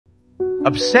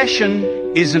Obsession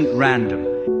isn't random.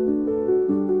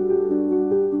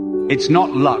 It's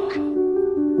not luck,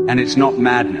 and it's not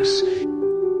madness.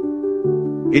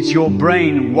 It's your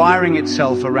brain wiring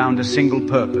itself around a single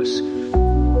purpose.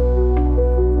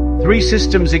 Three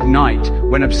systems ignite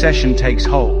when obsession takes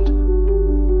hold.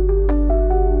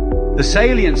 The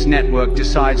salience network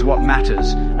decides what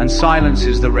matters and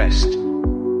silences the rest.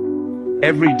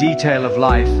 Every detail of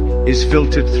life is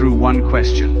filtered through one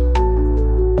question.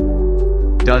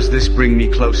 Does this bring me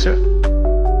closer?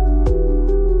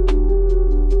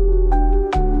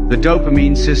 The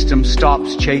dopamine system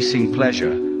stops chasing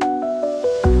pleasure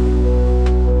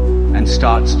and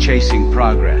starts chasing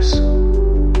progress.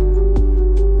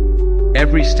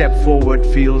 Every step forward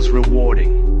feels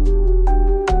rewarding.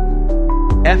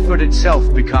 Effort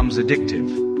itself becomes addictive.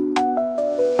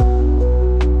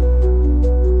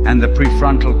 And the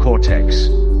prefrontal cortex,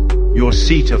 your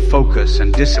seat of focus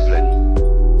and discipline,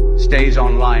 stays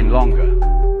online longer,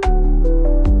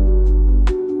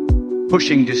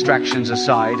 pushing distractions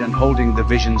aside and holding the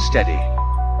vision steady.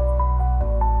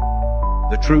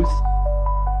 The truth?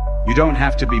 You don't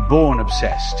have to be born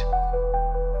obsessed.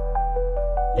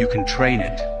 You can train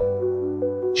it.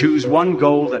 Choose one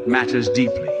goal that matters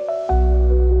deeply.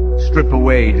 Strip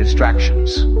away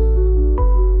distractions.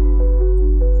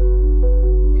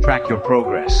 Track your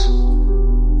progress.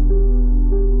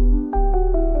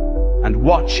 And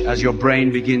watch as your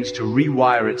brain begins to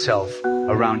rewire itself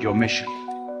around your mission.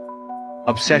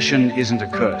 Obsession isn't a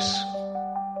curse.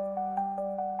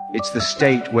 It's the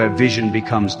state where vision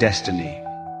becomes destiny.